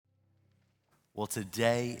Well,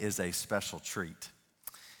 today is a special treat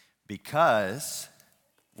because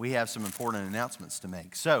we have some important announcements to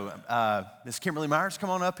make. So, Ms. Kimberly Myers, come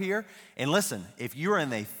on up here. And listen, if you're in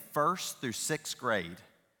the 1st through 6th grade,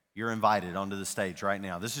 you're invited onto the stage right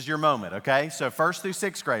now. This is your moment, okay? So 1st through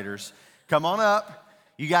 6th graders, come on up.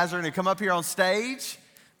 You guys are going to come up here on stage.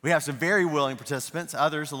 We have some very willing participants,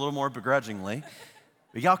 others a little more begrudgingly.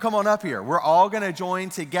 But y'all come on up here. We're all going to join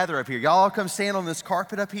together up here. Y'all all come stand on this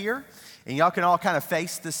carpet up here. And y'all can all kind of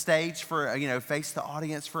face the stage for, face the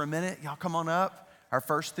audience for a minute. Y'all come on up, our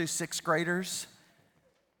 1st through 6th graders.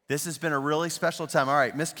 This has been a really special time. All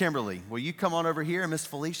right, Miss Kimberly, will you come on over here? And Miss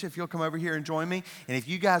Felicia, if you'll come over here and join me. And if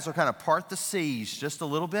you guys will kind of part the seas just a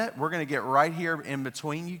little bit, we're going to get right here in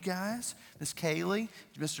between you guys. Miss Kaylee,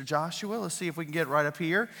 Mr. Joshua, let's see if we can get right up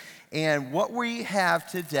here. And what we have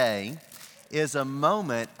today is a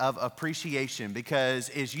moment of appreciation because,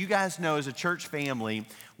 as you guys know, as a church family,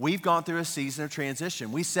 we've gone through a season of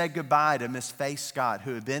transition. We said goodbye to Miss Faith Scott,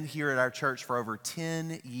 who had been here at our church for over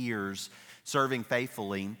 10 years, serving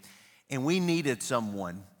faithfully, and we needed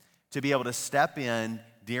someone to be able to step in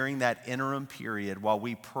during that interim period while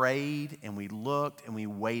we prayed and we looked and we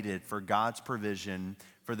waited for God's provision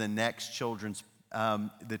for the next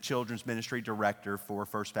the children's ministry director for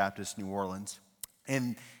First Baptist New Orleans.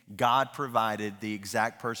 And God provided the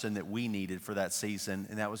exact person that we needed for that season,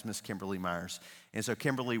 and that was Miss Kimberly Myers. And so,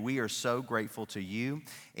 Kimberly, we are so grateful to you,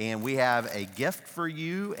 and we have a gift for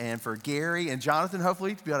you and for Gary and Jonathan,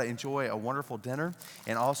 hopefully, to be able to enjoy a wonderful dinner,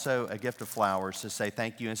 and also a gift of flowers to say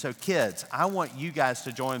thank you. And so, kids, I want you guys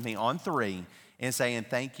to join me on 3 in saying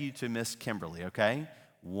thank you to Miss Kimberly, okay?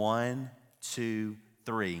 1, 2,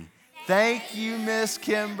 3. Thank you, Miss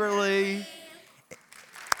Kimberly.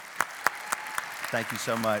 Thank you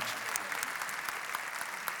so much.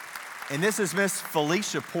 And this is Miss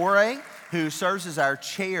Felicia Poire, who serves as our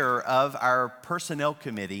chair of our personnel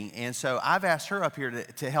committee. And so I've asked her up here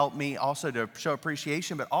to help me also to show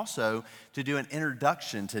appreciation, but also to do an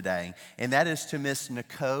introduction today. And that is to Miss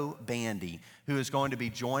Nicole Bandy, who is going to be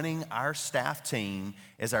joining our staff team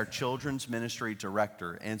as our children's ministry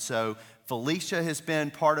director. And so Felicia has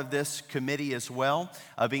been part of this committee as well,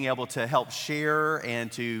 being able to help share and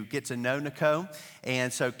to get to know Nicole.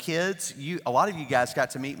 And so kids, a lot of you guys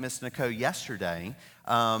got to meet Miss Nicole yesterday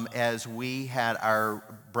as we had our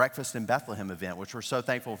Breakfast in Bethlehem event, which we're so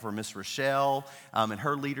thankful for Miss Rochelle and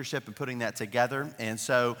her leadership in putting that together. And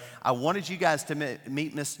so I wanted you guys to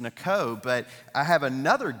meet Miss Nicole, but I have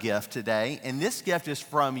another gift today, and this gift is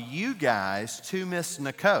from you guys to Miss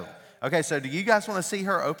Nicole. Okay, so do you guys want to see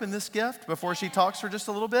her open this gift before she talks for just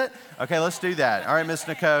a little bit? Okay, let's do that. All right, Miss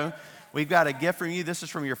Nicole, we've got a gift from you. This is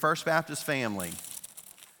from your First Baptist family.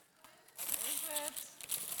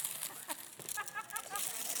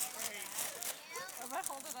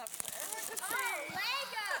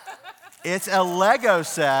 It's a Lego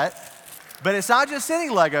set, but it's not just any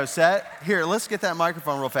Lego set. Here, let's get that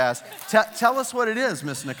microphone real fast. Tell us what it is,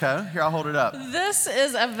 Miss Nicole. Here, I'll hold it up. This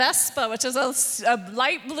is a Vespa, which is a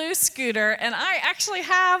light blue scooter, and I actually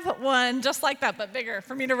have one just like that, but bigger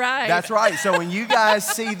for me to ride. That's right. So when you guys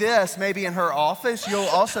see this, maybe in her office, you'll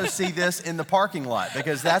also see this in the parking lot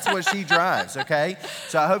because that's what she drives, okay?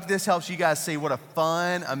 So I hope this helps you guys see what a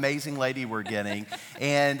fun, amazing lady we're getting.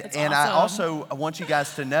 And awesome. I also want you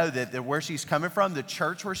guys to know that where she's coming from, the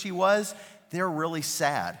church where she was, they're really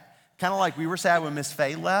sad. Kind of like we were sad when Miss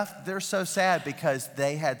Faye left. They're so sad because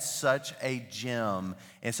they had such a gem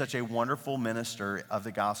and such a wonderful minister of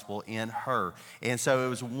the gospel in her. And so it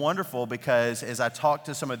was wonderful because as I talked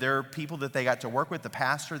to some of their people that they got to work with, the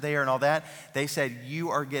pastor there and all that, they said, you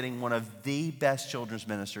are getting one of the best children's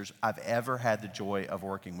ministers I've ever had the joy of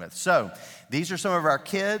working with. So these are some of our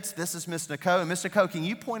kids. This is Miss Nicole. And Miss Nicole, can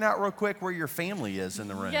you point out real quick where your family is in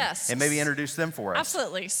the room? Yes. And maybe introduce them for us.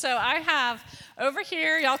 Absolutely. So I have over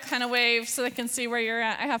here, y'all kind of wave so they can see where you're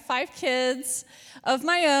at. I have 5 kids of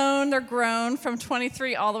my own. They're grown from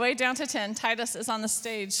 23 all the way down to 10. Titus is on the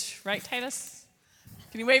stage, right, Titus?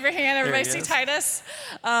 Can you wave your hand? Everybody see Titus?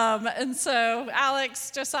 And so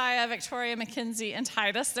Alex, Josiah, Victoria, Mackenzie, and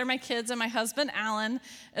Titus, they're my kids, and my husband, Alan,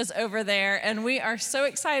 is over there. And we are so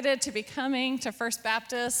excited to be coming to First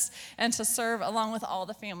Baptist and to serve along with all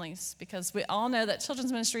the families because we all know that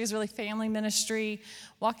children's ministry is really family ministry,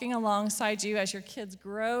 walking alongside you as your kids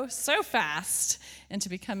grow so fast into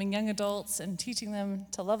becoming young adults and teaching them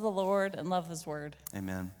to love the Lord and love His Word.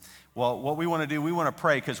 Amen. Well, what we want to do, we want to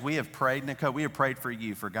pray because we have prayed, Nicole, we have prayed for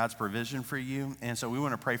you, for God's provision for you. And so we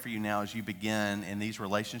want to pray for you now as you begin in these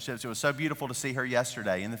relationships. It was so beautiful to see her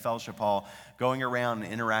yesterday in the fellowship hall, going around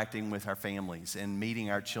and interacting with our families and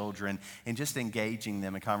meeting our children and just engaging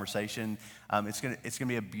them in conversation. It's going to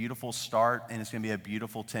be a beautiful start, and it's going to be a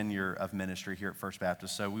beautiful tenure of ministry here at First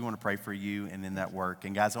Baptist. So we want to pray for you and in that work.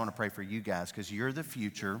 And guys, I want to pray for you guys because you're the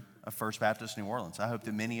future of First Baptist New Orleans. I hope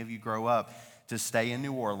that many of you grow up to stay in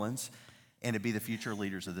New Orleans and to be the future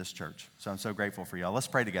leaders of this church. So I'm so grateful for y'all. Let's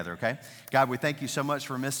pray together, okay? God, we thank you so much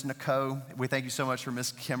for Miss Nicole. We thank you so much for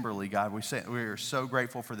Miss Kimberly, God. We are so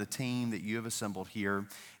grateful for the team that you have assembled here.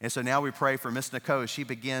 And so now we pray for Miss Nicole as she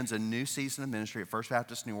begins a new season of ministry at First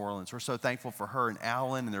Baptist New Orleans. We're so thankful for her and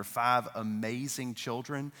Alan and their 5 amazing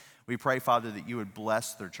children. We pray, Father, that you would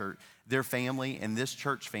bless their church, their family, and this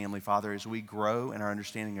church family, Father, as we grow in our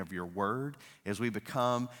understanding of your word, as we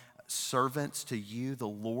become servants to you, the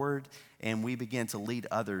Lord, and we begin to lead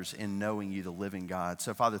others in knowing you, the living God.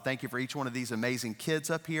 So, Father, thank you for each one of these amazing kids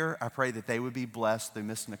up here. I pray that they would be blessed through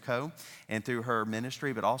Miss Nicole and through her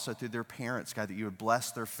ministry, but also through their parents, God, that you would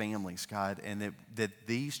bless their families, God, and that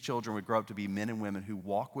these children would grow up to be men and women who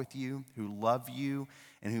walk with you, who love you,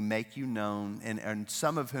 and who make you known, and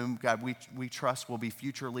some of whom, God, we trust will be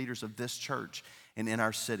future leaders of this church and in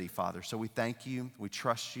our city, Father. So we thank you, we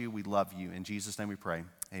trust you, we love you. In Jesus' name we pray,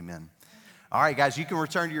 amen. All right, guys, you can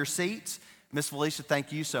return to your seats. Miss Felicia,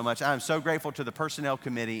 thank you so much. I'm so grateful to the personnel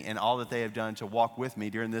committee and all that they have done to walk with me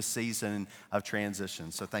during this season of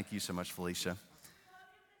transition. So thank you so much, Felicia.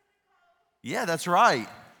 Yeah, that's right.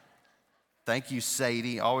 Thank you,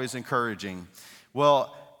 Sadie, always encouraging.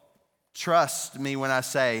 Well, trust me when I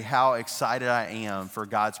say how excited I am for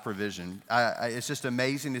God's provision. It's just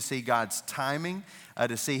amazing to see God's timing,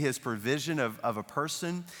 to see his provision of a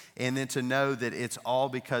person, and then to know that it's all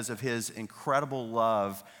because of his incredible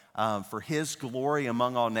love for his glory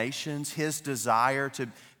among all nations, his desire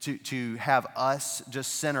to have us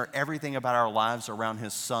just center everything about our lives around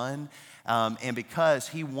his son, and because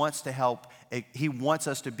he wants to help, he wants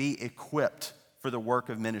us to be equipped for the work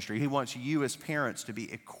of ministry. He wants you as parents to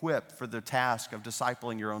be equipped for the task of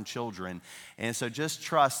discipling your own children. And so just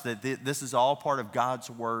trust that this is all part of God's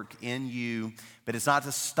work in you, but it's not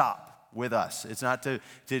to stop with us. It's not to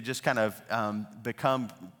just kind of become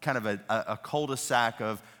kind of a cul-de-sac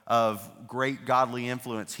of great godly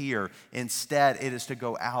influence here. Instead, it is to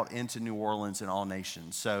go out into New Orleans and all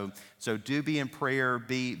nations. So do be in prayer,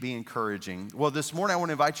 be encouraging. Well, this morning I want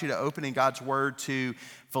to invite you to open in God's word to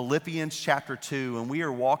Philippians chapter 2, and we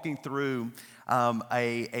are walking through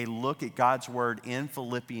a look at God's word in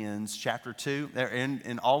Philippians chapter 2,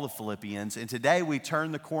 in all of Philippians. And today we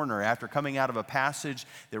turn the corner after coming out of a passage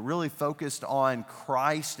that really focused on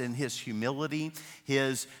Christ and his humility,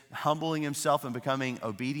 his humbling himself and becoming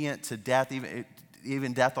obedient to death,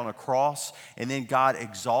 even death on a cross, and then God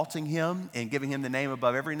exalting him and giving him the name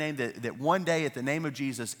above every name, that one day at the name of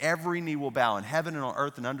Jesus, every knee will bow in heaven and on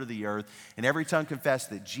earth and under the earth, and every tongue confess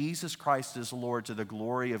that Jesus Christ is Lord to the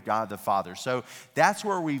glory of God the Father. So that's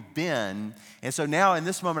where we've been. And so now in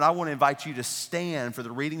this moment, I want to invite you to stand for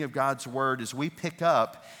the reading of God's word as we pick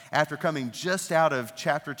up after coming just out of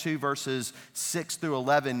chapter 2, verses 6 through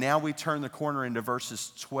 11. Now we turn the corner into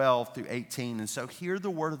verses 12 through 18. And so hear the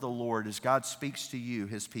word of the Lord as God speaks to you,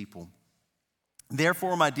 his people.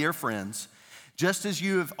 Therefore, my dear friends, just as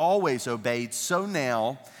you have always obeyed, so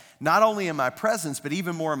now, not only in my presence, but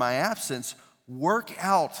even more in my absence, work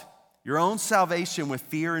out your own salvation with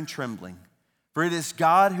fear and trembling. For it is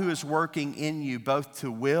God who is working in you both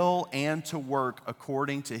to will and to work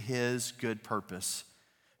according to his good purpose.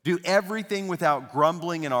 Do everything without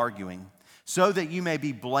grumbling and arguing, so that you may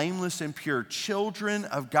be blameless and pure, children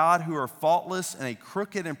of God who are faultless in a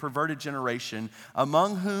crooked and perverted generation,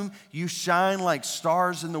 among whom you shine like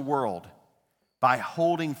stars in the world by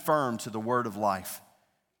holding firm to the word of life.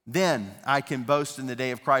 Then I can boast in the day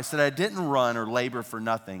of Christ that I didn't run or labor for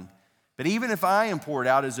nothing. But even if I am poured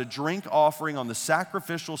out as a drink offering on the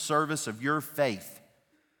sacrificial service of your faith,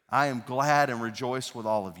 I am glad and rejoice with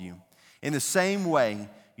all of you. In the same way,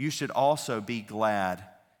 you should also be glad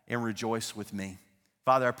and rejoice with me.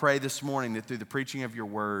 Father, I pray this morning that through the preaching of your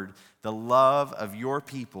word, the love of your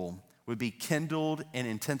people would be kindled and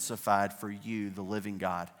intensified for you, the living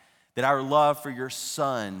God. That our love for your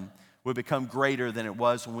Son would become greater than it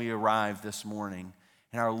was when we arrived this morning.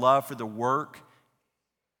 And our love for the work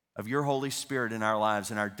of your Holy Spirit in our lives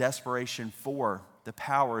and our desperation for the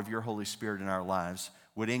power of your Holy Spirit in our lives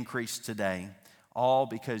would increase today. All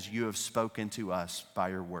because you have spoken to us by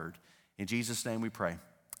your word. In Jesus' name we pray,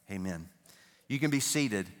 amen. You can be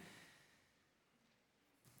seated.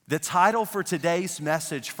 The title for today's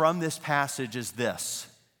message from this passage is this: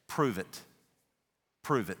 Prove It.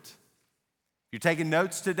 Prove it. If you're taking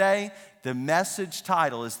notes today, the message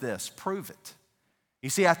title is this: Prove It. You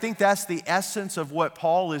see, I think that's the essence of what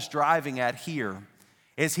Paul is driving at here,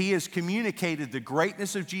 as he has communicated the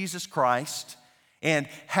greatness of Jesus Christ and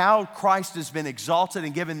how Christ has been exalted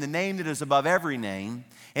and given the name that is above every name,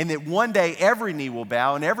 and that one day every knee will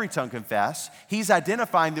bow and every tongue confess. He's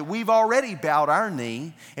identifying that we've already bowed our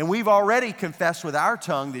knee and we've already confessed with our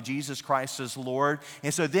tongue that Jesus Christ is Lord.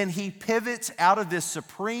 And so then he pivots out of this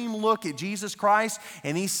supreme look at Jesus Christ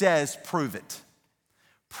and he says, prove it.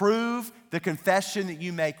 Prove the confession that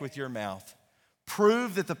you make with your mouth.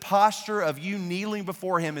 Prove that the posture of you kneeling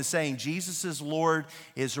before him and saying Jesus is Lord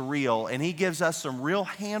is real. And he gives us some real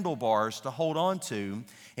handlebars to hold on to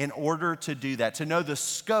in order to do that, to know the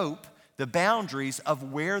scope, the boundaries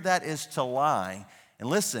of where that is to lie. And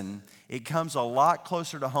listen, it comes a lot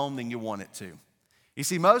closer to home than you want it to. You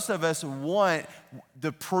see, most of us want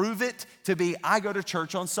the prove it to be, I go to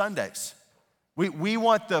church on Sundays. We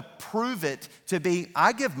want the prove it to be,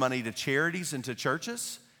 I give money to charities and to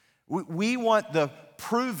churches. We want the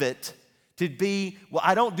prove it to be, well,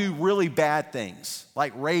 I don't do really bad things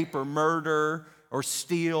like rape or murder or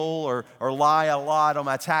steal or lie a lot on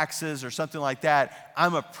my taxes or something like that.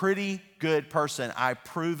 I'm a pretty good person. I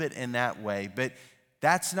prove it in that way. But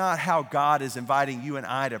that's not how God is inviting you and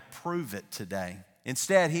I to prove it today.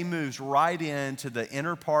 Instead, he moves right into the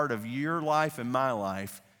inner part of your life and my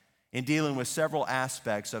life in dealing with several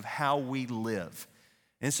aspects of how we live.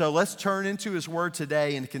 And so let's turn into his word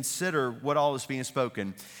today and consider what all is being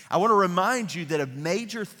spoken. I want to remind you that a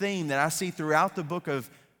major theme that I see throughout the book of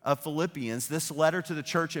Philippians, this letter to the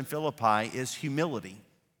church in Philippi, is humility.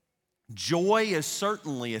 Joy is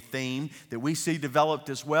certainly a theme that we see developed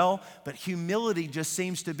as well, but humility just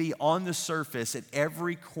seems to be on the surface at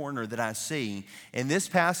every corner that I see. And this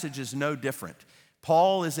passage is no different.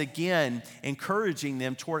 Paul is again encouraging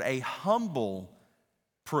them toward a humble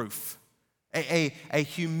proof, a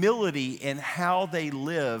humility in how they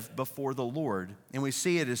live before the Lord. And we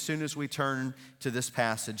see it as soon as we turn to this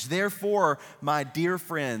passage. Therefore, my dear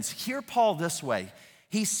friends, hear Paul this way.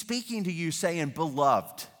 He's speaking to you saying,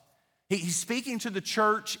 beloved. He's speaking to the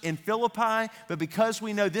church in Philippi, but because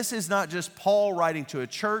we know this is not just Paul writing to a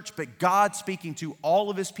church, but God speaking to all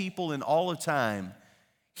of his people in all of time,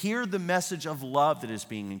 hear the message of love that is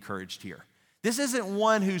being encouraged here. This isn't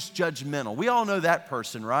one who's judgmental. We all know that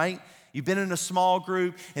person, right? You've been in a small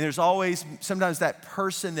group, and there's always sometimes that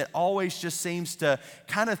person that always just seems to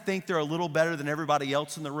kind of think they're a little better than everybody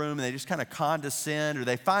else in the room, and they just kind of condescend, or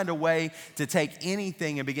they find a way to take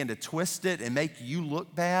anything and begin to twist it and make you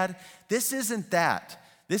look bad. This isn't that.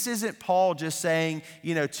 This isn't Paul just saying,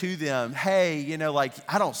 to them, hey,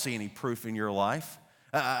 I don't see any proof in your life.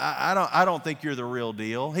 I don't think you're the real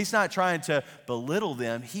deal. He's not trying to belittle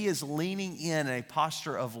them. He is leaning in a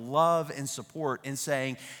posture of love and support and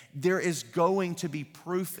saying, there is going to be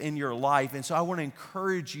proof in your life. And so I want to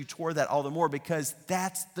encourage you toward that all the more, because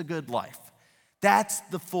that's the good life. That's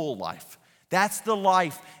the full life. That's the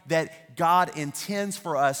life that God intends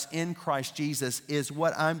for us in Christ Jesus, is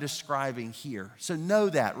what I'm describing here. So know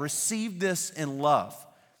that. Receive this in love,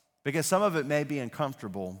 because some of it may be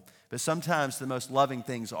uncomfortable, but sometimes the most loving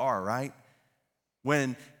things are, right?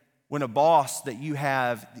 When a boss that you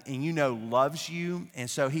have and loves you, and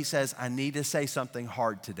so he says, I need to say something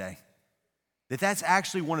hard today. That's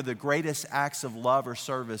actually one of the greatest acts of love or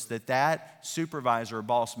service that supervisor or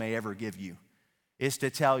boss may ever give you, is to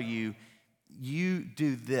tell you, you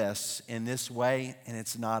do this in this way and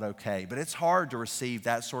it's not okay. But it's hard to receive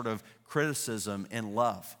that sort of criticism in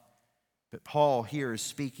love. But Paul here is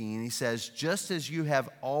speaking, and he says, just as you have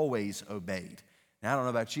always obeyed. Now, I don't know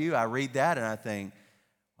about you. I read that and I think,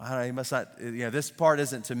 well, he must not, this part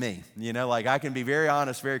isn't to me. I can be very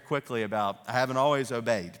honest very quickly about, I haven't always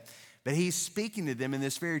obeyed. But he's speaking to them in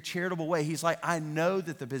this very charitable way. He's like, I know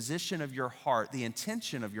that the position of your heart, the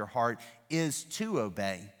intention of your heart is to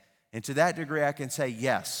obey. And to that degree, I can say,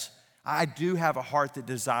 yes, I do have a heart that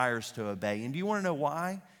desires to obey. And do you want to know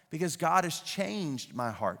why? Because God has changed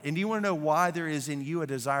my heart. And do you want to know why there is in you a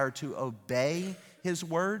desire to obey his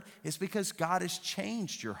word? It's because God has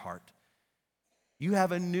changed your heart. You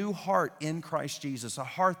have a new heart in Christ Jesus, a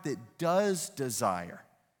heart that does desire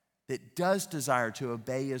to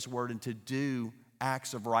obey his word and to do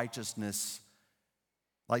acts of righteousness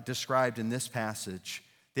like described in this passage.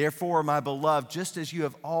 Therefore, my beloved, just as you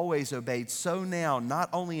have always obeyed, so now, not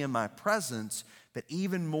only in my presence, but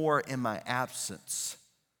even more in my absence,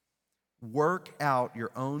 work out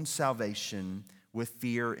your own salvation with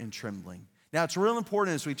fear and trembling. Now, it's real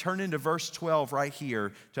important as we turn into verse 12 right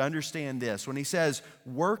here to understand this. When he says,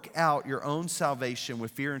 work out your own salvation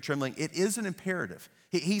with fear and trembling, it is an imperative.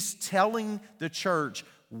 He's telling the church,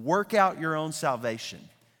 work out your own salvation.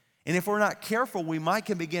 And if we're not careful, we might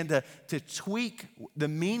can begin to tweak the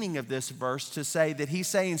meaning of this verse to say that he's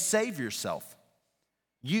saying, save yourself.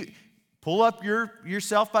 You pull up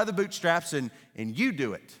yourself by the bootstraps and you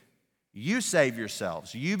do it. You save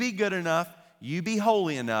yourselves. You be good enough. You be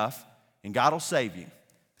holy enough. And God will save you.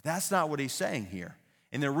 But that's not what he's saying here.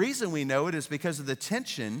 And the reason we know it is because of the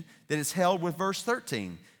tension that is held with verse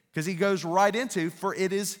 13. Because he goes right into, for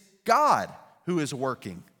it is God who is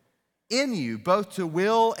working in you, both to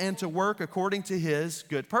will and to work according to his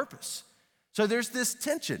good purpose. So there's this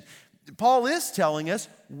tension. Paul is telling us,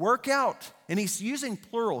 work out. And he's using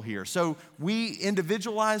plural here. So we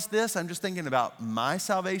individualize this. I'm just thinking about my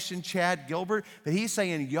salvation, Chad Gilbert. But he's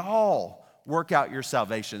saying, y'all work out your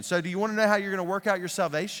salvation. So do you want to know how you're going to work out your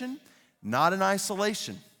salvation? Not in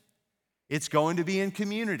isolation. It's going to be in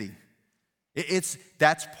community.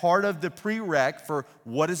 That's part of the prereq for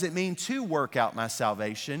what does it mean to work out my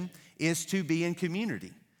salvation is to be in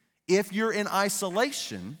community. If you're in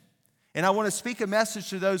isolation, and I want to speak a message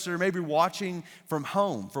to those that are maybe watching from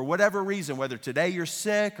home for whatever reason, whether today you're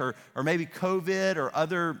sick or maybe COVID or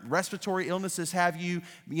other respiratory illnesses have you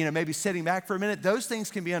maybe sitting back for a minute, those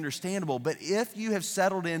things can be understandable. But if you have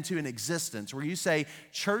settled into an existence where you say,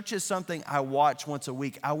 church is something I watch once a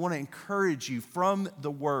week, I want to encourage you from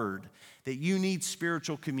the word that you need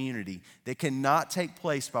spiritual community that cannot take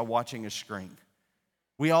place by watching a screen.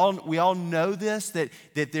 We all know this, that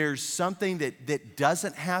there's something that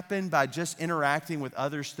doesn't happen by just interacting with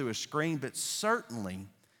others through a screen, but certainly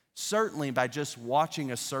by just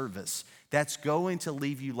watching a service, that's going to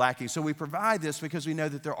leave you lacking. So we provide this because we know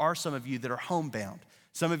that there are some of you that are homebound,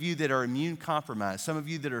 some of you that are immune compromised, some of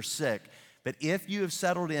you that are sick. But if you have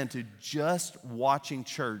settled into just watching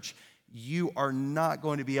church, you are not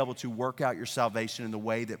going to be able to work out your salvation in the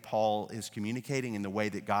way that Paul is communicating, in the way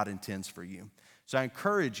that God intends for you. So I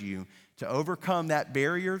encourage you to overcome that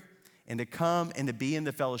barrier and to come and to be in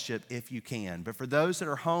the fellowship if you can. But for those that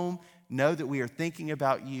are home, know that we are thinking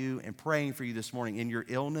about you and praying for you this morning in your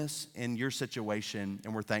illness, in your situation,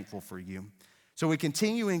 and we're thankful for you. So we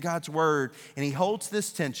continue in God's word, and he holds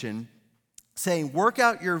this tension, saying, work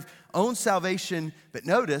out your own salvation, but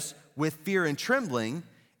notice, with fear and trembling,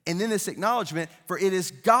 and then this acknowledgement, for it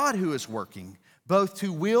is God who is working, both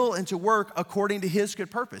to will and to work according to his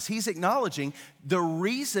good purpose. He's acknowledging the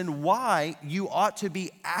reason why you ought to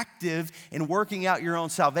be active in working out your own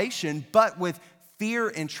salvation, but with fear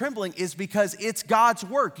and trembling, is because it's God's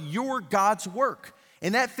work, your God's work.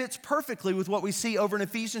 And that fits perfectly with what we see over in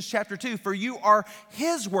Ephesians chapter 2. For you are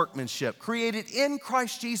his workmanship, created in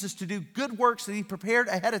Christ Jesus to do good works that he prepared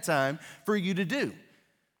ahead of time for you to do.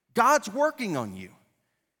 God's working on you.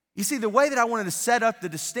 You see, the way that I wanted to set up the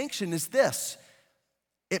distinction is this.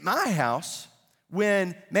 At my house,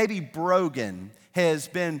 when maybe Brogan has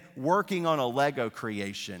been working on a Lego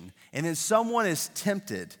creation, and then someone is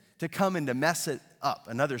tempted to come and to mess it up,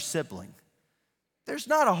 another sibling, there's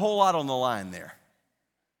not a whole lot on the line there.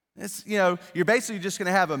 It's, you're basically just going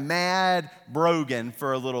to have a mad Brogan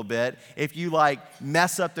for a little bit if you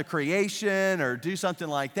mess up the creation or do something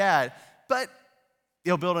like that, but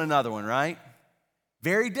you'll build another one, right?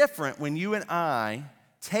 Very different when you and I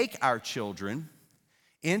take our children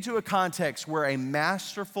into a context where a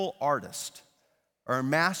masterful artist or a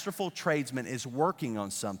masterful tradesman is working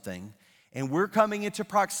on something, and we're coming into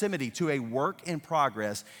proximity to a work in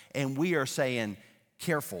progress, and we are saying,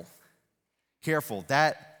 careful,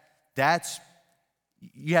 that's,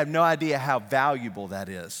 you have no idea how valuable that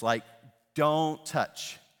is. Don't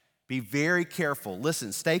touch. Be very careful.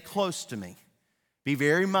 Listen, stay close to me. Be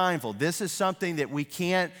very mindful. This is something that we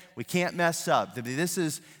can't mess up. This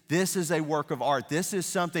is a work of art. This is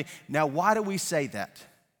something. Now, why do we say that?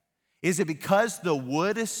 Is it because the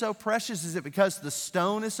wood is so precious? Is it because the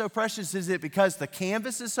stone is so precious? Is it because the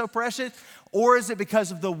canvas is so precious? Or is it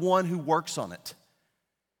because of the one who works on it?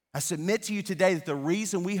 I submit to you today that the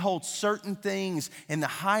reason we hold certain things in the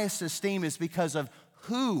highest esteem is because of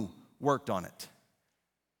who worked on it.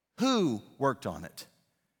 Who worked on it?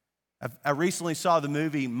 I recently saw the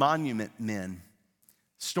movie Monument Men,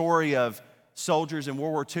 story of soldiers in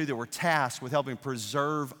World War II that were tasked with helping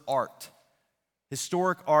preserve art,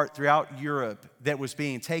 historic art throughout Europe that was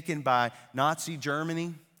being taken by Nazi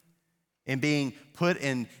Germany and being put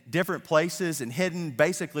in different places and hidden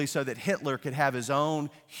basically so that Hitler could have his own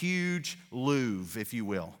huge Louvre, if you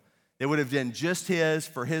will. It would have been just his,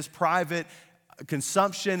 for his private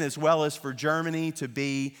consumption as well as for Germany to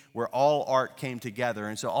be where all art came together.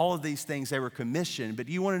 And so all of these things, they were commissioned. But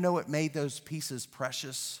do you want to know what made those pieces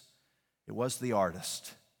precious? It was the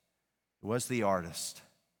artist. It was the artist.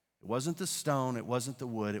 It wasn't the stone. It wasn't the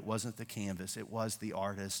wood. It wasn't the canvas. It was the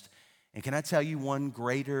artist. And can I tell you one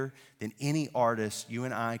greater than any artist you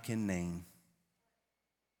and I can name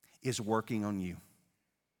is working on you,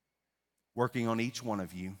 working on each one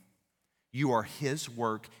of you. You are his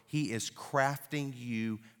work. He is crafting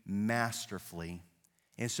you masterfully.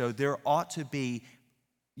 And so there ought to be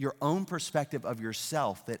your own perspective of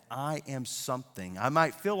yourself that I am something. I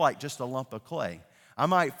might feel like just a lump of clay. I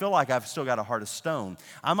might feel like I've still got a heart of stone.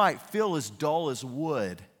 I might feel as dull as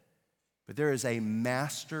wood. But there is a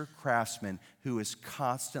master craftsman who is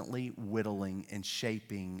constantly whittling and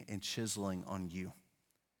shaping and chiseling on you.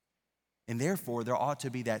 And therefore, there ought to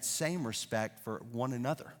be that same respect for one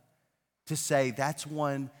another. To say that's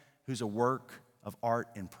one who's a work of art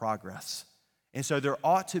in progress. And so there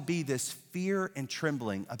ought to be this fear and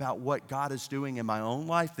trembling about what God is doing in my own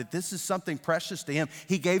life, that this is something precious to him.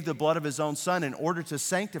 He gave the blood of his own son in order to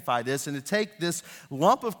sanctify this and to take this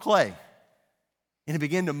lump of clay and to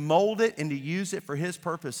begin to mold it and to use it for his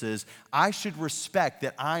purposes. I should respect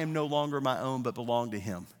that I am no longer my own but belong to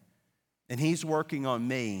him. And he's working on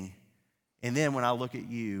me. And then when I look at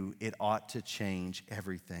you, it ought to change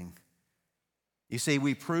everything. You see,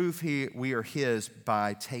 we prove we are his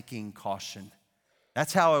by taking caution.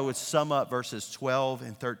 That's how I would sum up verses 12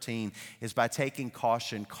 and 13, is by taking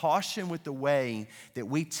caution. Caution with the way that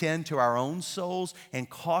we tend to our own souls, and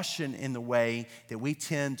caution in the way that we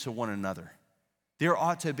tend to one another. There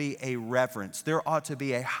ought to be a reverence. There ought to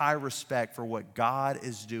be a high respect for what God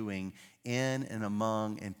is doing in and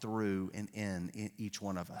among and through and in each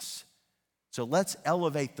one of us. So let's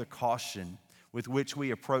elevate the caution with which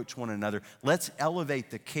we approach one another. Let's elevate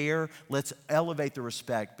the care. Let's elevate the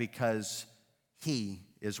respect because he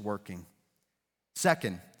is working.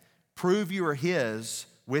 Second, prove you are his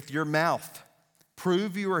with your mouth.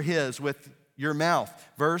 Prove you are his with your mouth.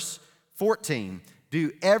 Verse 14,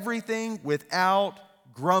 do everything without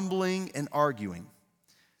grumbling and arguing.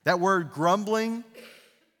 That word grumbling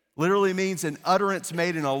literally means an utterance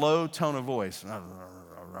made in a low tone of voice.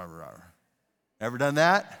 Ever done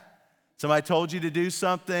that? Somebody told you to do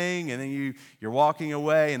something, and then you're walking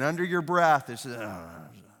away, and under your breath, it's,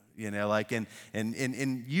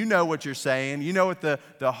 and you know what you're saying. You know what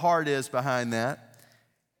the heart is behind that.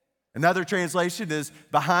 Another translation is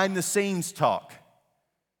behind the scenes talk.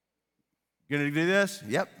 You gonna do this?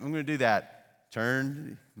 Yep, I'm gonna do that.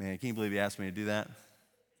 Turn. Man, I can't believe you asked me to do that.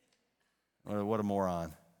 What a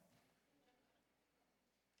moron.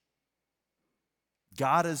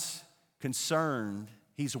 God is concerned.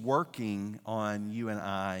 He's working on you and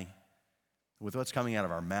I with what's coming out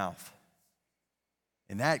of our mouth.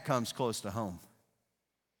 And that comes close to home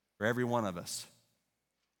for every one of us.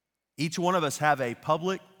 Each one of us have a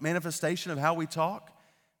public manifestation of how we talk,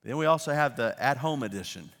 but then we also have the at-home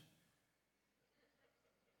edition.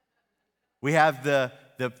 We have the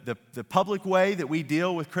public way that we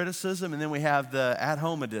deal with criticism, and then we have the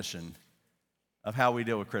at-home edition of how we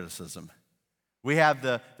deal with criticism. We have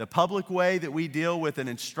the public way that we deal with an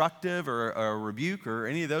instructive or a rebuke or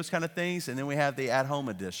any of those kind of things, and then we have the at-home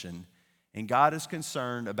edition. And God is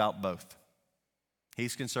concerned about both.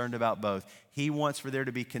 He's concerned about both. He wants for there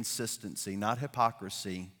to be consistency, not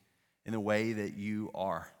hypocrisy, in the way that you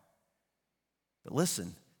are. But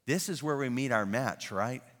listen, this is where we meet our match,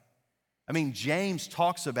 right? I mean, James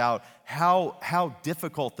talks about how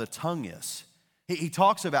difficult the tongue is. He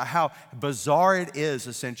talks about how bizarre it is,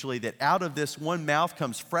 essentially, that out of this one mouth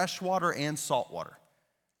comes fresh water and salt water.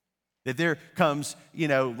 That there comes,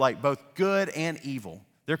 like both good and evil.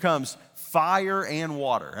 There comes fire and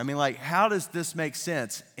water. I mean, like, how does this make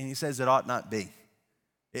sense? And he says it ought not be.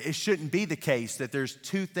 It shouldn't be the case that there's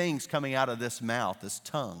two things coming out of this mouth, this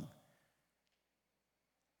tongue.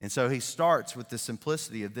 And so he starts with the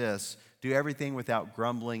simplicity of this. Do everything without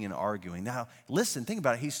grumbling and arguing. Now, listen, think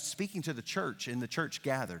about it. He's speaking to the church and the church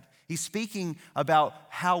gathered. He's speaking about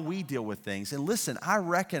how we deal with things. And listen, I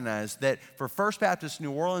recognize that for First Baptist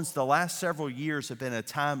New Orleans, the last several years have been a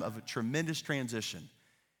time of a tremendous transition.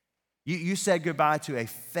 You said goodbye to a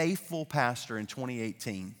faithful pastor in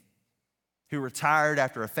 2018 who retired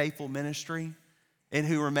after a faithful ministry and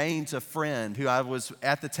who remains a friend who I was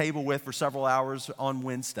at the table with for several hours on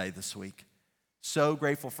Wednesday this week. So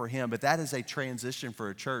grateful for him, but that is a transition for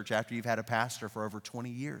a church after you've had a pastor for over 20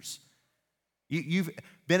 years. You've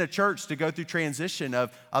been a church to go through transition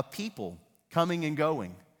of people coming and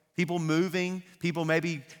going, people moving, people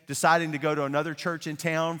maybe deciding to go to another church in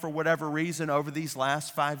town for whatever reason over these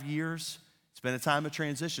last 5 years. It's been a time of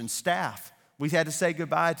transition. Staff, we've had to say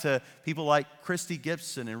goodbye to people like Christy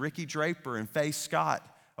Gibson and Ricky Draper and Faye Scott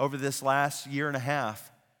over this last year and a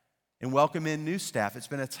half, and welcome in new staff. It's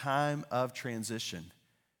been a time of transition.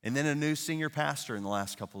 And then a new senior pastor in the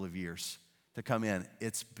last couple of years to come in.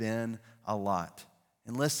 It's been a lot.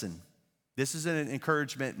 And listen, this is an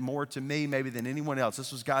encouragement more to me maybe than anyone else.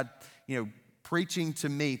 This was God, preaching to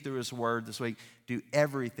me through his word this week. Do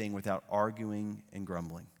everything without arguing and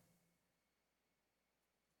grumbling.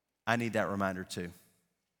 I need that reminder too.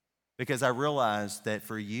 Because I realize that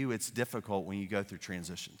for you, it's difficult when you go through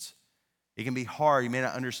transitions. It can be hard. You may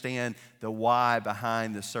not understand the why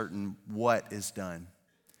behind the certain what is done.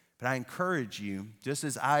 But I encourage you, just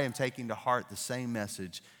as I am taking to heart the same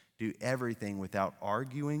message, do everything without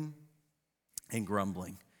arguing and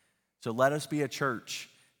grumbling. So let us be a church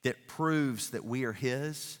that proves that we are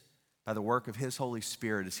his by the work of his Holy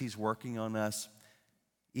Spirit as he's working on us,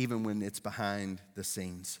 even when it's behind the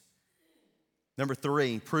scenes. Number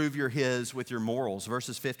 3, prove you're his with your morals.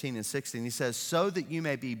 Verses 15 and 16, he says, so that you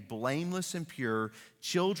may be blameless and pure,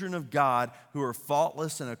 children of God who are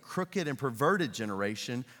faultless in a crooked and perverted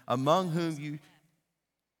generation, among whom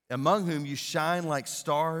you shine like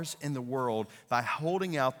stars in the world by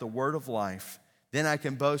holding out the word of life. Then I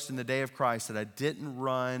can boast in the day of Christ that I didn't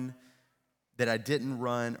run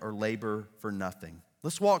or labor for nothing.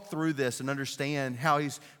 Let's walk through this and understand how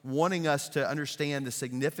he's wanting us to understand the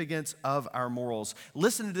significance of our morals.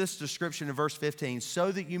 Listen to this description in verse 15,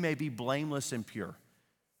 so that you may be blameless and pure.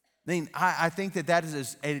 I think that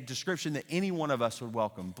is a description that any one of us would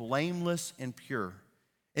welcome, blameless and pure.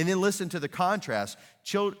 And then listen to the contrast,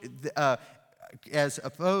 as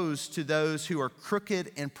opposed to those who are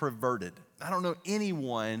crooked and perverted. I don't know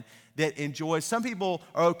anyone that enjoys, some people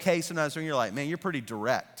are okay sometimes when you're like, man, you're pretty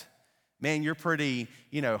direct. Man, you're pretty,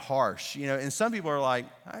 harsh. And some people are like,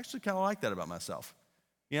 I actually kind of like that about myself.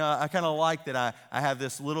 I kind of like that I have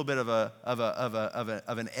this little bit of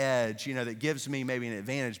an edge, that gives me maybe an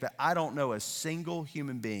advantage. But I don't know a single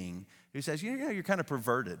human being who says, you're kind of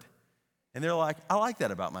perverted. And they're like, I like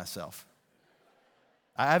that about myself.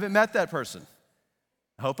 I haven't met that person.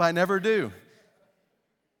 I hope I never do.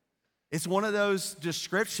 It's one of those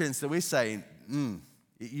descriptions that we say,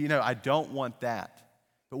 I don't want that.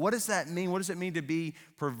 But what does that mean? What does it mean to be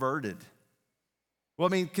perverted? Well,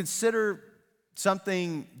 consider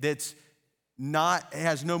something that's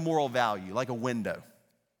has no moral value, like a window.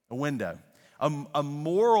 A window. A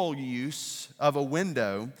moral use of a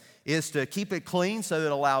window is to keep it clean so that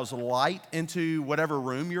it allows light into whatever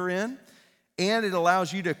room you're in, and it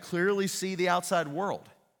allows you to clearly see the outside world.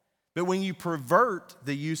 But when you pervert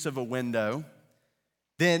the use of a window,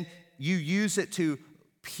 then you use it to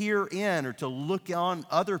peer in or to look on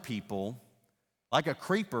other people like a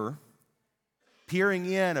creeper peering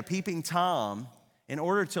in, a peeping Tom, in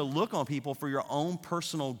order to look on people for your own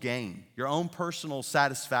personal gain, your own personal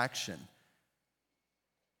satisfaction.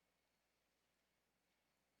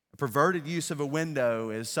 A perverted use of a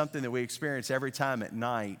window is something that we experience every time at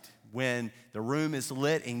night when the room is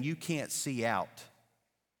lit and you can't see out.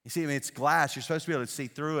 You see, it's glass. You're supposed to be able to see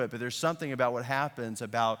through it, but there's something about what happens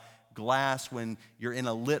about glass when you're in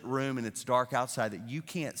a lit room and it's dark outside that you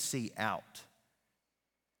can't see out.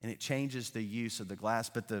 And it changes the use of the glass,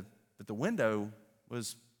 but the window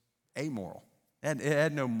was amoral. It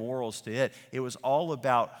had no morals to it. It was all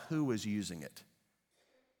about who was using it.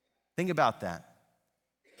 Think about that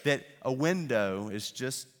a window is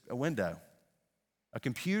just a window. A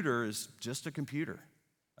computer is just a computer.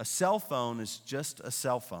 A cell phone is just a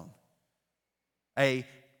cell phone. A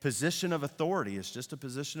position of authority is just a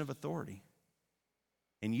position of authority.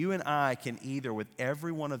 And you and I can either, with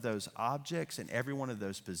every one of those objects and every one of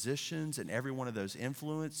those positions and every one of those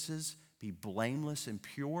influences, be blameless and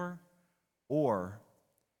pure, or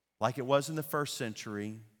like it was in the first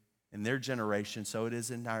century, in their generation, so it is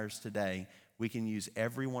in ours today, we can use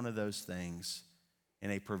every one of those things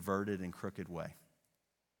in a perverted and crooked way.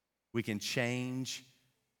 We can change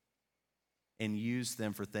and use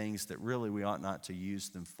them for things that really we ought not to use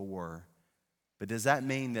them for. But does that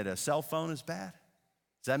mean that a cell phone is bad?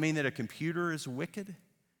 Does that mean that a computer is wicked?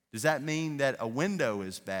 Does that mean that a window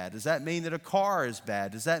is bad? Does that mean that a car is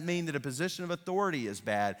bad? Does that mean that a position of authority is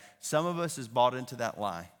bad? Some of us has bought into that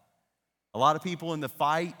lie. A lot of people in the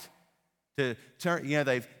fight to turn,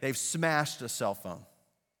 they've smashed a cell phone.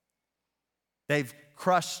 They've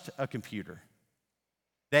crushed a computer.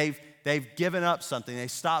 They've given up something, they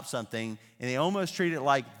stopped something, and they almost treat it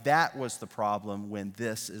like that was the problem when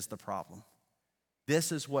this is the problem.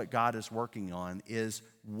 This is what God is working on, is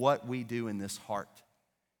what we do in this heart.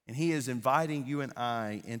 And he is inviting you and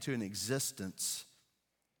I into an existence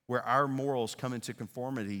where our morals come into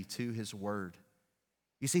conformity to his word.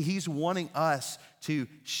 You see, he's wanting us to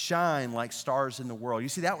shine like stars in the world. You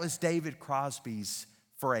see, that was David Crosby's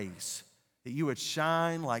phrase, that you would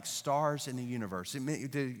shine like stars in the universe.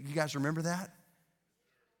 Do you guys remember that?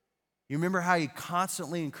 You remember how he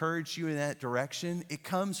constantly encouraged you in that direction? It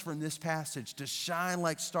comes from this passage, to shine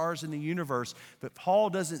like stars in the universe. But Paul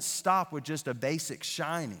doesn't stop with just a basic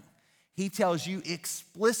shining. He tells you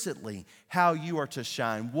explicitly how you are to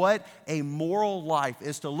shine, what a moral life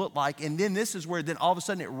is to look like. And then this is where then all of a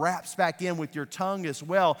sudden it wraps back in with your tongue as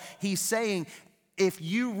well. He's saying, if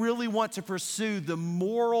you really want to pursue the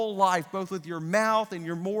moral life, both with your mouth and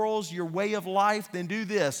your morals, your way of life, then do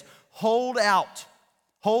this. Hold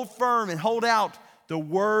firm and hold out the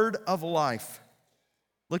word of life.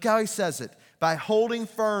 Look how he says it, by holding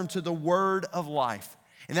firm to the word of life.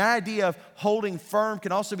 And that idea of holding firm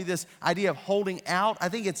can also be this idea of holding out. I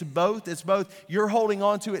think it's both. It's both you're holding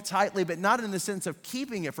on to it tightly, but not in the sense of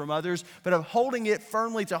keeping it from others, but of holding it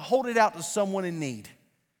firmly to hold it out to someone in need.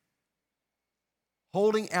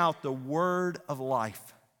 Holding out the word of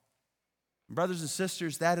life. Brothers and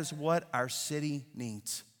sisters, that is what our city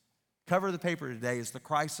needs. Cover of the paper today is the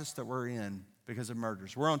crisis that we're in because of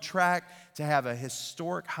murders. We're on track to have a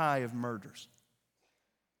historic high of murders.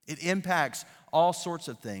 It impacts all sorts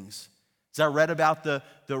of things. As I read about the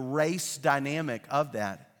race dynamic of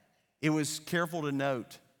that, it was careful to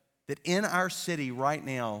note that in our city right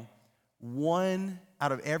now, 1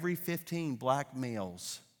 out of every 15 black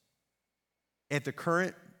males at the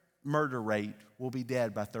current murder rate will be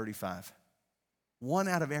dead by 35. 1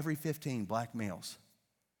 out of every 15 black males.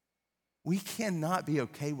 We cannot be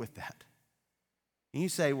okay with that. And you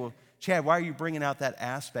say, well, Chad, why are you bringing out that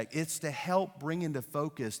aspect? It's to help bring into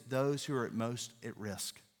focus those who are at most at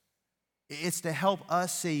risk. It's to help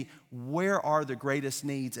us see where are the greatest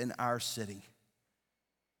needs in our city.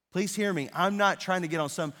 Please hear me. I'm not trying to get on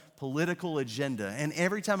some political agenda. And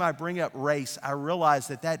every time I bring up race, I realize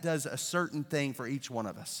that that does a certain thing for each one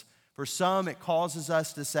of us. For some, it causes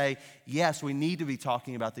us to say, yes, we need to be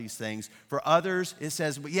talking about these things. For others, it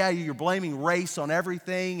says, but yeah, you're blaming race on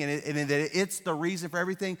everything and it's the reason for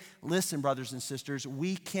everything. Listen, brothers and sisters,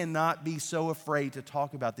 we cannot be so afraid to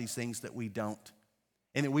talk about these things that we don't.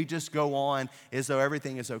 And that we just go on as though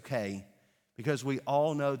everything is okay. Because we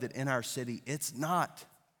all know that in our city, it's not.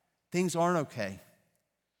 Things aren't okay.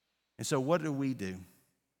 And so what do?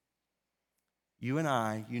 You and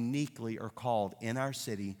I uniquely are called in our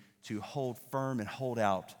city to hold firm and hold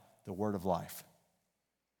out the word of life.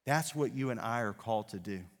 That's what you and I are called to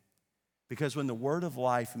do. Because when the word of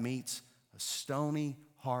life meets a stony,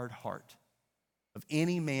 hard heart of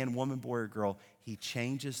any man, woman, boy, or girl, he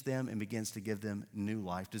changes them and begins to give them new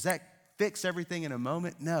life. Does that fix everything in a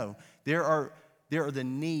moment? No. There are the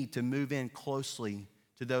need to move in closely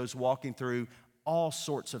to those walking through all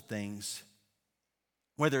sorts of things,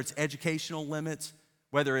 whether it's educational limits,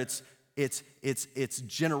 whether it's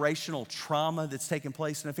generational trauma that's taking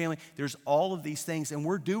place in a family. There's all of these things, and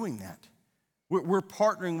we're doing that. We're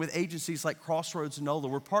partnering with agencies like Crossroads and NOLA.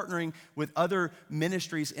 We're partnering with other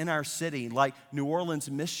ministries in our city, like New Orleans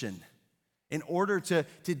Mission, in order to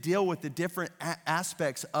deal with the different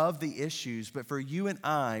aspects of the issues. But for you and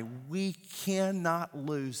I, we cannot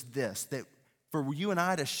lose this, that for you and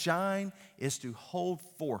I to shine is to hold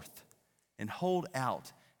forth and hold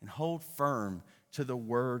out and hold firm to the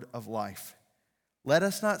word of life. Let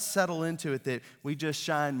us not settle into it that we just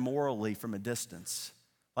shine morally from a distance,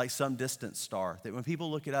 like some distant star. That when people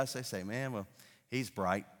look at us, they say, man, well, he's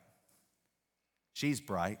bright. She's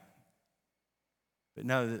bright. But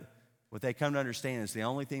no, what they come to understand is the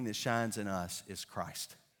only thing that shines in us is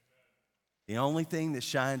Christ. The only thing that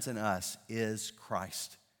shines in us is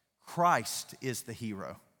Christ. Christ is the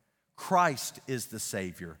hero. Christ is the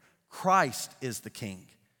Savior. Christ is the King.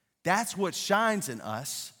 That's what shines in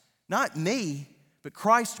us, not me, but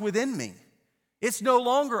Christ within me. It's no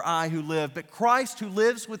longer I who live, but Christ who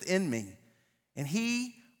lives within me. And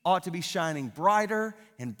he ought to be shining brighter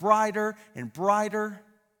and brighter and brighter.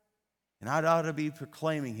 And I ought to be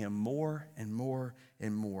proclaiming him more and more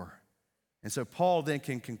and more. And so Paul then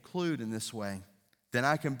can conclude in this way. Then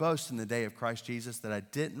I can boast in the day of Christ Jesus that I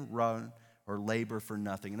didn't run or labor for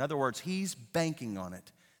nothing. In other words, he's banking on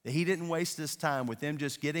it. That he didn't waste his time with them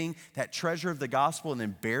just getting that treasure of the gospel and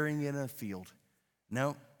then burying it in a field.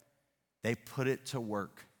 No, they put it to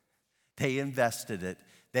work. They invested it.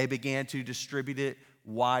 They began to distribute it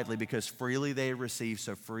widely because freely they receive,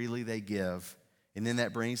 so freely they give. And then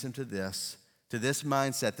that brings them to this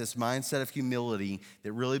mindset of humility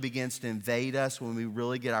that really begins to invade us when we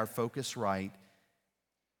really get our focus right.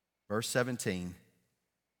 Verse 17,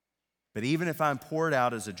 But even if I'm poured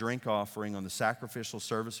out as a drink offering on the sacrificial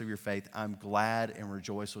service of your faith, I'm glad and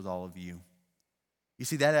rejoice with all of you. You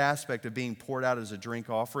see, that aspect of being poured out as a drink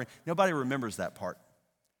offering, nobody remembers that part.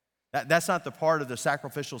 That's not the part of the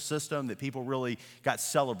sacrificial system that people really got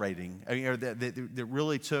celebrating, or that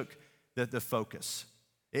really took the focus.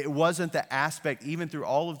 It wasn't the aspect, even through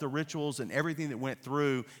all of the rituals and everything that went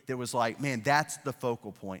through, that was like, man, that's the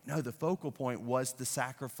focal point. No, the focal point was the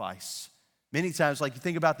sacrifice. Many times, like you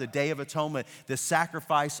think about the Day of Atonement, the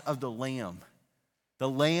sacrifice of the lamb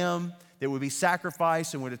that would be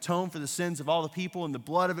sacrificed and would atone for the sins of all the people, and the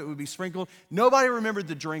blood of it would be sprinkled. Nobody remembered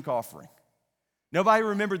the drink offering. Nobody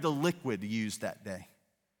remembered the liquid used that day.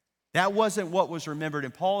 That wasn't what was remembered.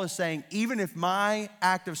 And Paul is saying, even if my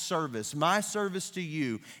act of service, my service to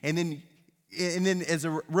you, and then as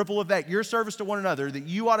a ripple effect, your service to one another, that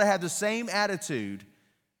you ought to have the same attitude,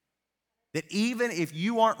 that even if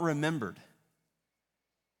you aren't remembered,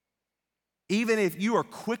 even if you are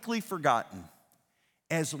quickly forgotten,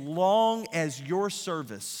 as long as your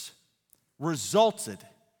service resulted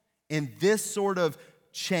in this sort of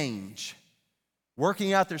change,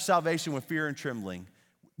 working out their salvation with fear and trembling,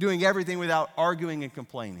 doing everything without arguing and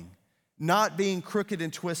complaining, not being crooked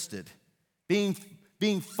and twisted, being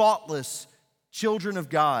faultless children of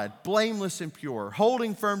God, blameless and pure,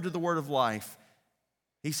 holding firm to the word of life.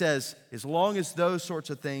 He says, as long as those sorts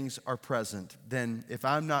of things are present, then if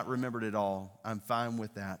I'm not remembered at all, I'm fine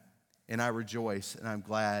with that. And I rejoice and I'm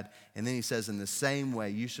glad. And then he says, in the same way,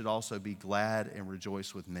 you should also be glad and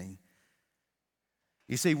rejoice with me.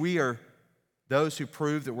 You see, we are those who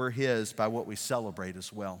prove that we're his by what we celebrate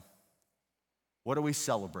as well. What do we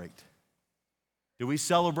celebrate? Do we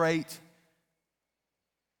celebrate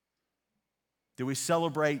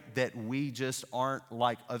that we just aren't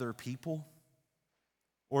like other people?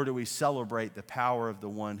 Or do we celebrate the power of the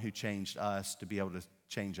one who changed us to be able to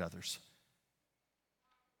change others?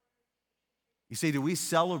 You see, do we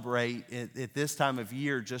celebrate at this time of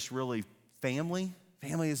year just really family?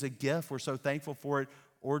 Family is a gift. We're so thankful for it.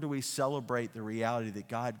 Or do we celebrate the reality that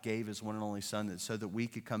God gave his one and only son so that we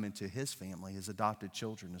could come into his family, his adopted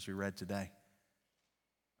children, as we read today?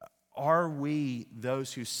 Are we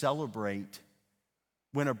those who celebrate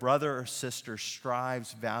when a brother or sister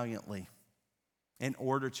strives valiantly in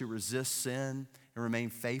order to resist sin and remain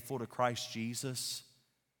faithful to Christ Jesus?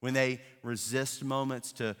 When they resist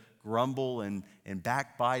moments to grumble and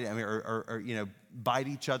backbite, or bite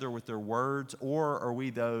each other with their words? Or are we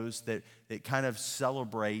those that kind of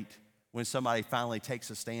celebrate when somebody finally takes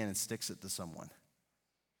a stand and sticks it to someone?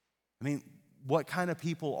 I mean, what kind of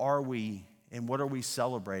people are we, and what are we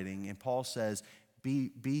celebrating? And Paul says,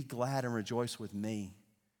 be glad and rejoice with me.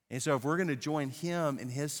 And so if we're going to join him in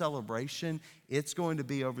his celebration, it's going to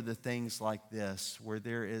be over the things like this, where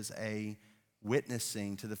there is a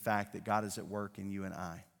witnessing to the fact that God is at work in you and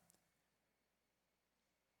I.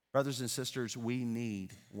 Brothers and sisters, we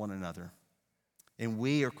need one another. And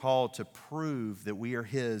we are called to prove that we are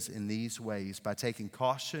his in these ways, by taking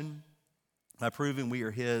caution, by proving we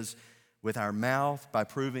are his with our mouth, by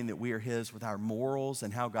proving that we are his with our morals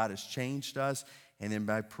and how God has changed us, and then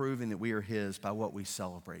by proving that we are his by what we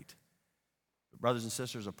celebrate. But brothers and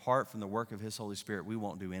sisters, apart from the work of his Holy Spirit, we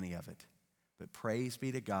won't do any of it. But praise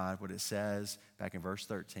be to God, what it says back in verse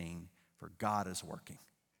 13, for God is working.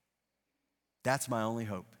 That's my only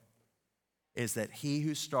hope, is that he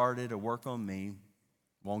who started a work on me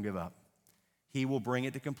won't give up. He will bring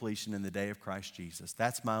it to completion in the day of Christ Jesus.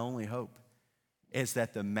 That's my only hope, is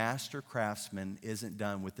that the master craftsman isn't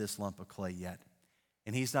done with this lump of clay yet.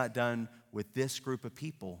 And he's not done with this group of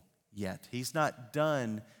people yet. He's not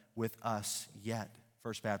done with us yet.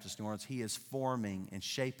 First Baptist New Orleans, he is forming and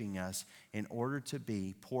shaping us in order to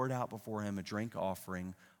be poured out before him, a drink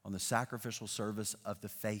offering on the sacrificial service of the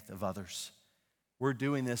faith of others. We're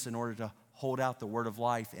doing this in order to hold out the word of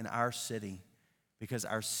life in our city, because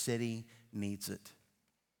our city needs it.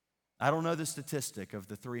 I don't know the statistic of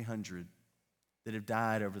the 300 that have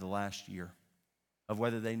died over the last year, of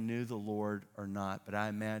whether they knew the Lord or not, but I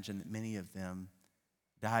imagine that many of them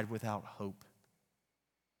died without hope.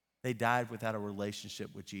 They died without a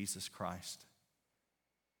relationship with Jesus Christ.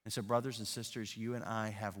 And so, brothers and sisters, you and I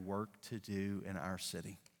have work to do in our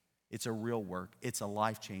city. It's a real work. It's a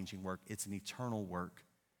life-changing work. It's an eternal work.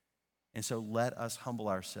 And so let us humble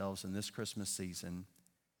ourselves in this Christmas season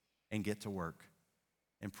and get to work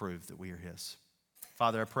and prove that we are his.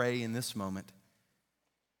 Father, I pray in this moment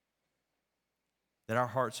that our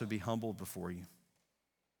hearts would be humbled before you.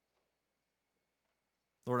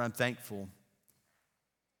 Lord, I'm thankful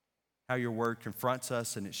how your word confronts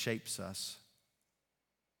us and it shapes us.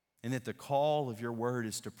 And that the call of your word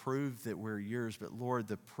is to prove that we're yours. But Lord,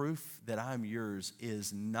 the proof that I'm yours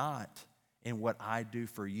is not in what I do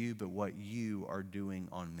for you, but what you are doing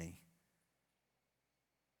on me.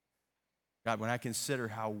 God, when I consider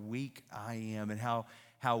how weak I am and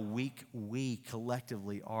how weak we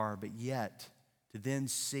collectively are, but yet to then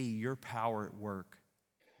see your power at work,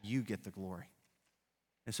 you get the glory.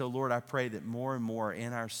 And so, Lord, I pray that more and more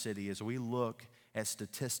in our city, as we look at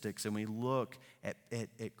statistics and we look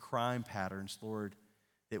at crime patterns, Lord,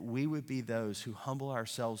 that we would be those who humble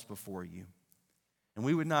ourselves before you. And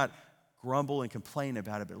we would not grumble and complain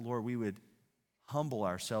about it, but Lord, we would humble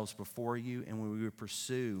ourselves before you, and we would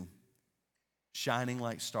pursue shining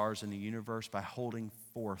like stars in the universe by holding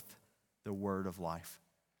forth the word of life,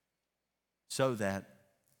 so that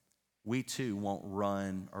we too won't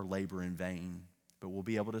run or labor in vain, but we'll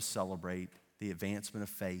be able to celebrate the advancement of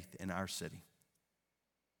faith in our city.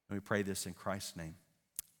 And we pray this in Christ's name.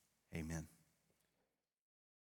 Amen.